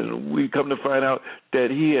 And we come to find out that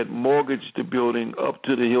he had mortgaged the building up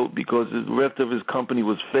to the hilt because the rest of his company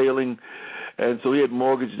was failing. And so he had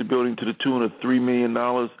mortgaged the building to the tune of $3 million.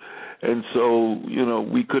 And so,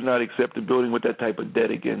 we could not accept the building with that type of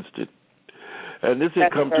debt against it. And this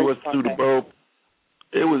had come to us through the borough.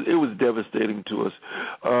 It was devastating to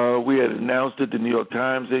us. We had announced it. The New York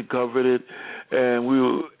Times had covered it. And we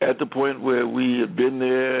were at the point where we had been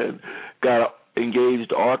there got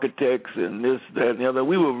engaged architects and this, that, and the other.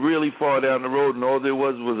 We were really far down the road, and all there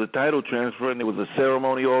was a title transfer, and there was a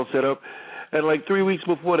ceremony all set up. And like 3 weeks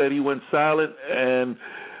before that, he went silent, and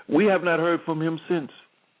we have not heard from him since.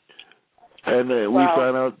 And we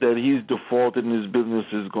found out that he's defaulted and his business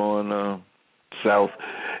is gone south.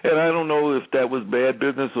 And I don't know if that was bad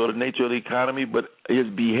business or the nature of the economy, but his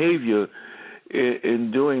behavior in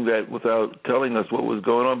doing that without telling us what was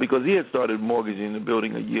going on, because he had started mortgaging the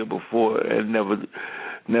building a year before and never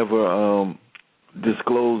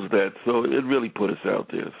disclosed that. So it really put us out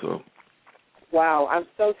there. So. Wow, I'm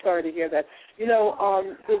so sorry to hear that. You know,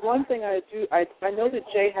 the one thing I know that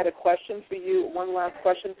Jay had a question for you, one last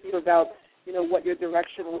question for you about, you know, what your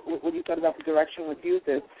direction, what you thought about the direction with youth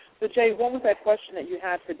is. So, Jay, what was that question that you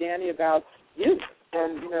had for Danny about youth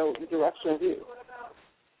and, you know, the direction of youth?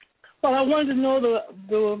 Well, I wanted to know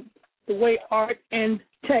the way art and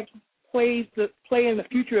tech play in the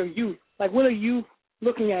future of youth. Like, what are you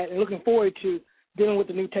looking at and looking forward to dealing with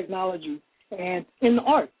the new technology and in the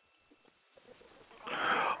art?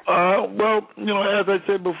 Well, you know, as I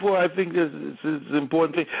said before, I think this is an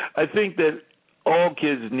important thing. I think that all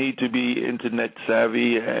kids need to be internet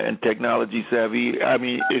savvy and technology savvy. I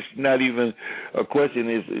mean, it's not even a question;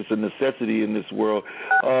 it's a necessity in this world.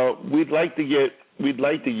 We'd like to get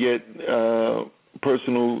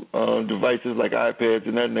personal devices like iPads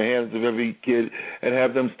and that in the hands of every kid and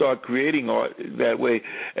have them start creating art that way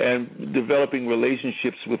and developing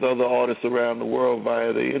relationships with other artists around the world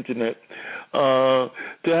via the internet to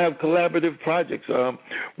have collaborative projects.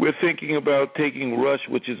 We're thinking about taking Rush,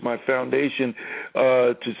 which is my foundation,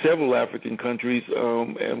 to several African countries,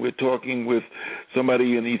 and we're talking with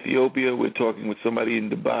somebody in Ethiopia, we're talking with somebody in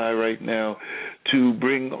Dubai right now to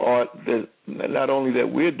bring art that not only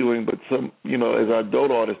that we're doing, but some, you know, as our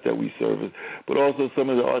adult artists that we service, but also some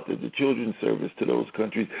of the art that the children service to those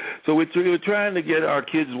countries. So we're trying to get our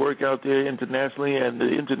kids' work out there internationally, and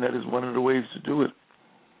the internet is one of the ways to do it.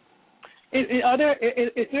 Is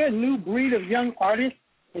there a new breed of young artists,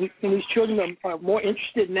 and these children are more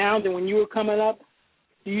interested now than when you were coming up?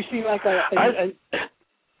 Do you see like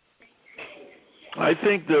I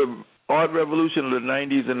think the art revolution of the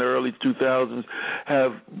 90s and the early 2000s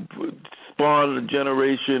have spawned a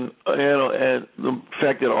generation, and the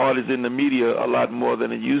fact that art is in the media a lot more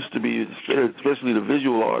than it used to be, especially the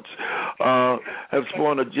visual arts, have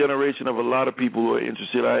spawned a generation of a lot of people who are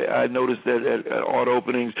interested. I noticed that at art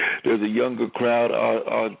openings, there's a younger crowd.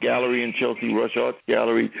 Our gallery in Chelsea, Rush Arts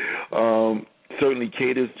Gallery, certainly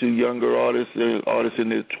caters to younger artists, artists in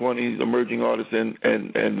their 20s, emerging artists and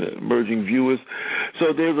emerging viewers.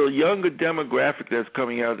 So there's a younger demographic that's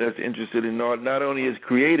coming out that's interested in art, not only as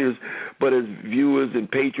creators, but as viewers and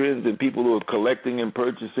patrons and people who are collecting and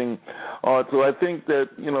purchasing art. So I think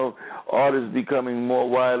that, you know, art is becoming more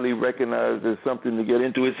widely recognized as something to get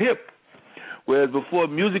into. It's hip. Whereas before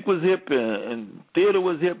music was hip and theater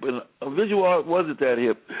was hip and visual art wasn't that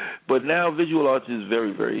hip. But now visual arts is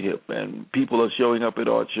very, very hip, and people are showing up at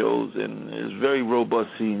art shows, and there's a very robust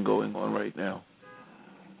scene going on right now.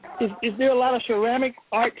 Is there a lot of ceramic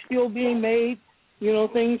art still being made? You know,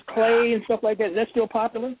 things, clay and stuff like that. Is that still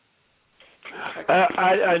popular?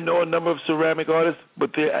 I know a number of ceramic artists,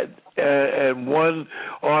 but and one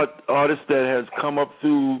artist that has come up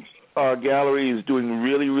through our gallery is doing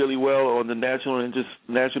really, really well on the national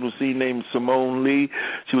scene named Simone Lee.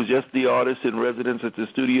 She was just the artist in residence at the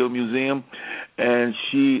Studio Museum, and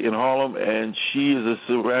she in Harlem, and she is a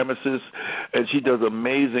ceramicist, and she does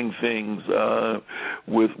amazing things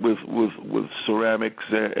with ceramics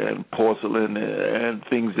and porcelain and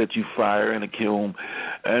things that you fire in a kiln.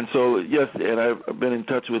 And so, yes, and I've been in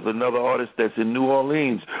touch with another artist that's in New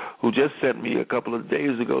Orleans who just sent me a couple of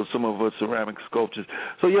days ago some of her ceramic sculptures.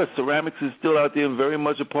 So, yes, ceramics is still out there and very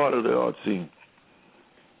much a part of the art scene.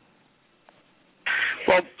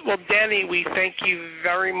 Well, Danny, we thank you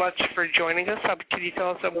very much for joining us. Can you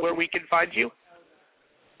tell us where we can find you?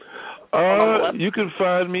 You can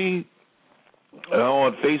find me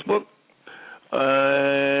on Facebook,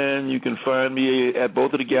 and you can find me at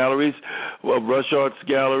both of the galleries. Well, Rush Arts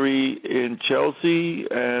Gallery in Chelsea,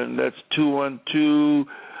 and that's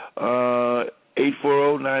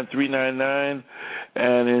 212-840-9399,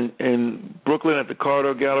 and in Brooklyn at the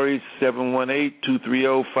Corridor Gallery,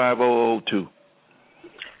 718-230-5002.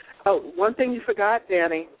 Oh, one thing you forgot,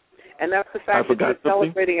 Danny, and that's the fact that you're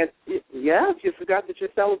celebrating it. Yes, you forgot that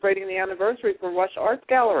you're celebrating the anniversary for Rush Arts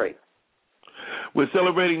Gallery. We're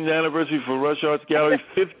celebrating the anniversary for Rush Arts Gallery,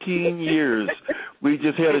 15 years. We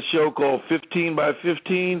just had a show called 15 by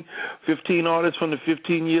 15, 15 artists from the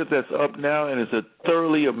 15 years. That's up now, and it's a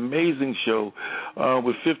thoroughly amazing show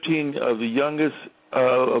with 15 of the youngest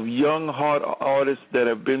of young heart artists that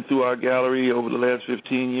have been through our gallery over the last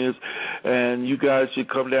 15 years, and you guys should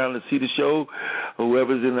come down and see the show.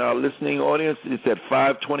 Whoever's in our listening audience, it's at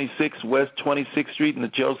 526 West 26th Street in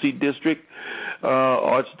the Chelsea District,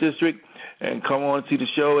 Arts District. And come on, see the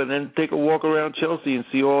show, and then take a walk around Chelsea and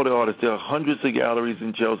see all the artists. There are hundreds of galleries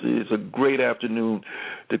in Chelsea. It's a great afternoon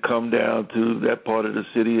to come down to that part of the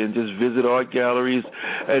city and just visit art galleries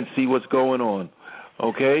and see what's going on.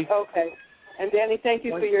 Okay? Okay. And, Danny, thank you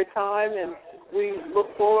for your time, and we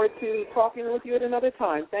look forward to talking with you at another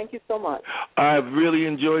time. Thank you so much. I've really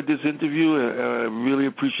enjoyed this interview. I really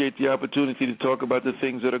appreciate the opportunity to talk about the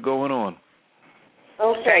things that are going on.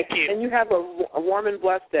 Okay. Thank you. And you have a warm and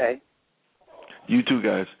blessed day. You too,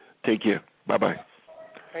 guys. Take care. Bye-bye.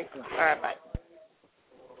 Thank you. All right, bye.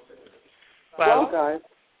 Well, guys,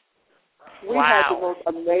 we had the most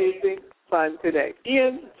amazing fun today.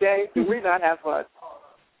 Ian, Jay, did we not have fun?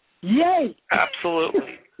 Yay!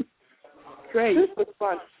 Absolutely. Great. This was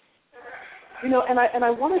fun. You know, and I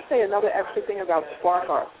want to say another extra thing about Spark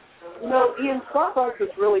Arts. You know, Ian, Spark Arts is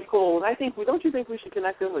really cool, and don't you think we should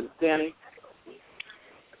connect them with Danny?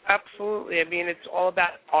 Absolutely. I mean, it's all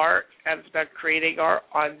about art, and it's about creating art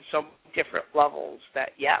on so different levels that,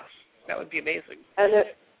 yes, that would be amazing. And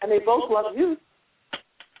they both love you.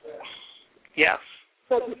 Yes.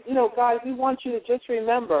 So, you know, guys, we want you to just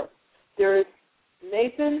remember there is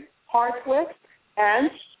Nathan Hartswick and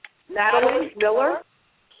Natalie Miller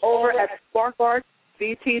over at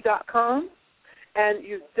sparkartsbt.com. And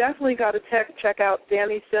you've definitely got to check out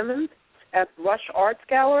Danny Simmons at Rush Arts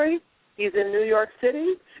Gallery. He's in New York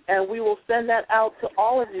City, and we will send that out to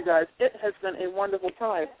all of you guys. It has been a wonderful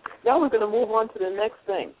time. Now we're going to move on to the next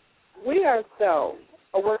thing. We ourselves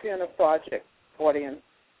are working on a project, audience,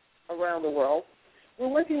 around the world. We're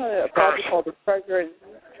working on a project called the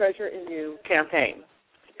Treasure in You campaign,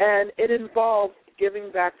 and it involves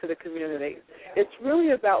giving back to the community. It's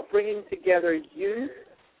really about bringing together youth,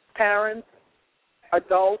 parents,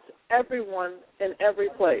 adults, everyone in every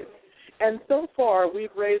place. And so far,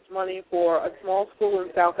 we've raised money for a small school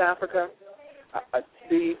in South Africa,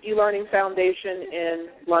 the e-learning foundation in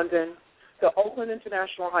London, the Oakland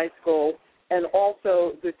International High School, and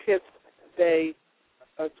also the Kids Day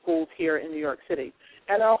schools here in New York City.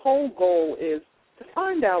 And our whole goal is to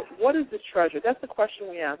find out what is the treasure. That's the question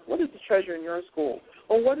we ask. What is the treasure in your school?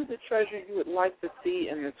 Or what is the treasure you would like to see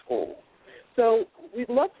in your school? So we'd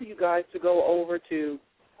love for you guys to go over to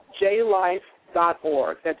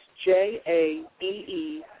jaeelife.org. That's Jaee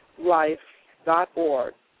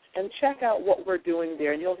life.org. And check out what we're doing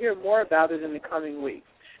there. And you'll hear more about it in the coming weeks.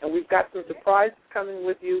 And we've got some surprises coming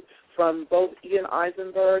with you from both Ian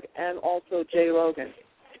Isanberg and also Jaee Logan.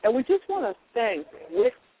 And we just want to thank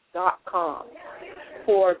Wix.com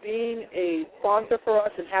for being a sponsor for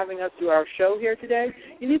us and having us do our show here today.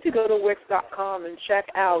 You need to go to Wix.com and check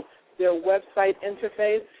out their website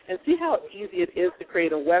interface and see how easy it is to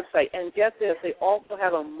create a website. And get this, they also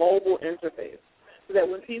have a mobile interface so that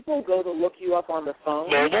when people go to look you up on the phone,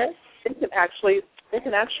 they can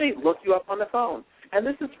actually look you up on the phone. And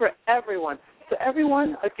this is for everyone. So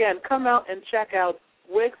everyone, again, come out and check out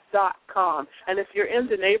Wix.com. And if you're in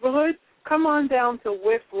the neighborhood, come on down to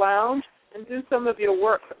Wix Lounge and do some of your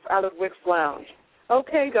work out of Wix Lounge.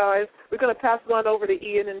 Okay, guys, we're going to pass it on over to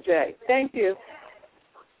Ian and Jay. Thank you.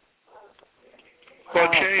 Well,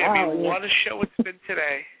 Jay, I mean, what a show it's been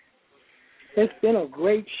today. It's been a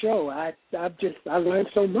great show. I learned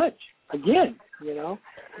so much again, you know,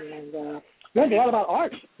 and learned a lot about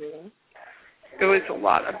art, you know. There was a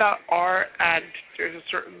lot about art, and there's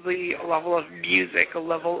certainly a level of music, a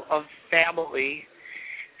level of family,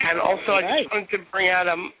 and also I just wanted to bring out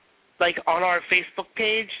like on our Facebook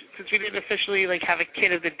page, since we didn't officially like have a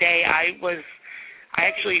Kid of the Day, I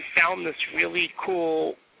actually found this really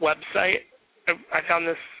cool website. I found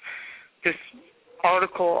this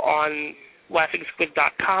article on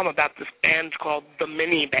LaughingSquid.com about this band called the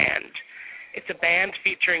Mini Band. It's a band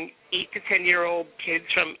featuring 8 to 10-year-old kids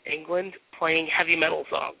from England playing heavy metal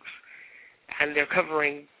songs, and they're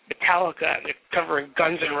covering Metallica, and they're covering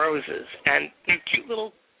Guns N' Roses, and they're cute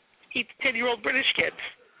little 8 to 10-year-old British kids.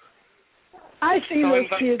 I see those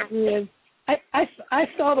kids, man. I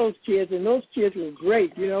saw those kids, and those kids were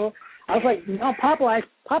great. You know, I was like, now Pop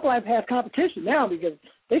Life has competition now because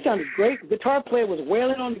they sounded great. The guitar player was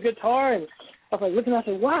wailing on the guitar, and I was like looking. I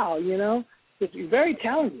said, wow, you know, it's very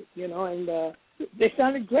talented, you know, and they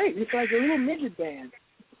sounded great. It's like a little midget band.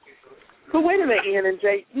 But wait a minute, Ian and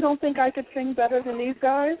Jay, you don't think I could sing better than these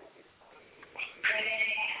guys?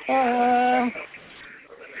 Well,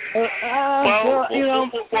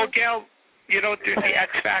 Gail, You know, there's the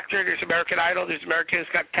X Factor, there's American Idol, there's America's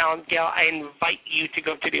Got Talent. Gail, I invite you to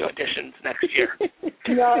go to the auditions next year.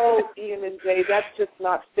 No, Ian and Jay, that's just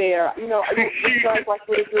not fair. You know, would you guys like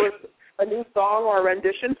me to do a new song or a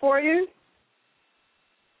rendition for you?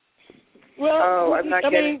 Well, I'm not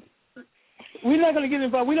kidding. We're not going to get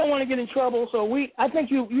involved. We don't want to get in trouble, so I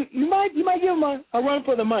think you might give them a run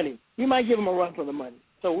for the money. You might give them a run for the money.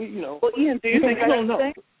 So we, you know. Well, Ian, do you think I don't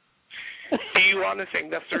can sing? Do you want to sing?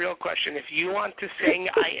 That's the real question. If you want to sing,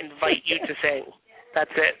 I invite you to sing.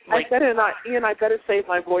 That's it. I better not, Ian. I better save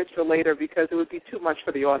my voice for later because it would be too much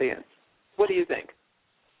for the audience. What do you think?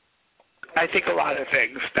 I think a lot of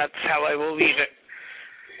things. That's how I will leave it.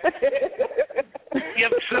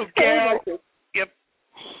 Yep. So Gail.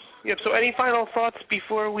 Yep. So any final thoughts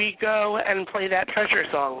before we go and play that treasure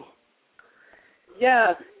song?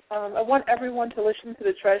 Yes. I want everyone to listen to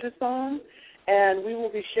the treasure song, and we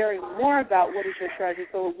will be sharing more about what is your treasure.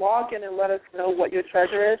 So log in and let us know what your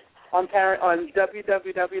treasure is on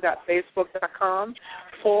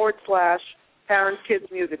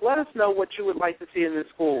www.facebook.com/ParentsKidsMusic. Let us know what you would like to see in the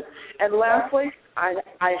school. And lastly, I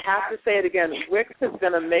have to say it again, Wix has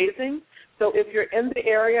been amazing. So if you're in the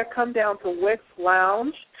area, come down to Wix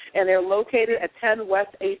Lounge, and they're located at 10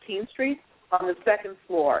 West 18th Street on the second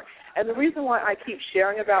floor. And the reason why I keep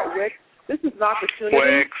sharing about Wix, this is an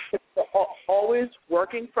opportunity to always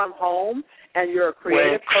working from home, and you're a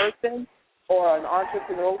creative person or an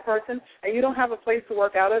entrepreneurial person, and you don't have a place to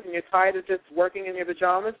work out of, and you're tired of just working in your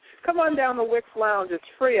pajamas, come on down to Wix Lounge. It's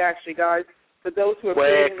free, actually, guys, for those who are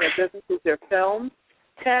creating their businesses, their films.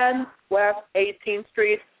 10 West 18th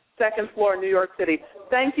Street, second floor, New York City.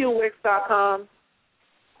 Thank you, Wix.com.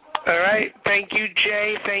 All right. Thank you,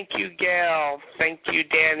 Jay. Thank you, Gail. Thank you,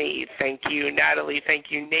 Danny. Thank you, Natalie.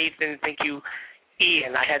 Thank you, Nathan. Thank you,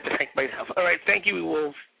 Ian. I had to thank myself. All right. Thank you.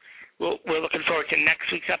 We're looking forward to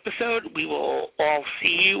next week's episode. We will all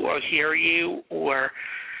see you or hear you or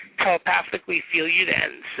telepathically feel you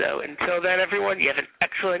then. So until then, everyone, you have an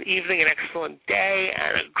excellent evening, an excellent day,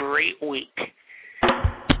 and a great week.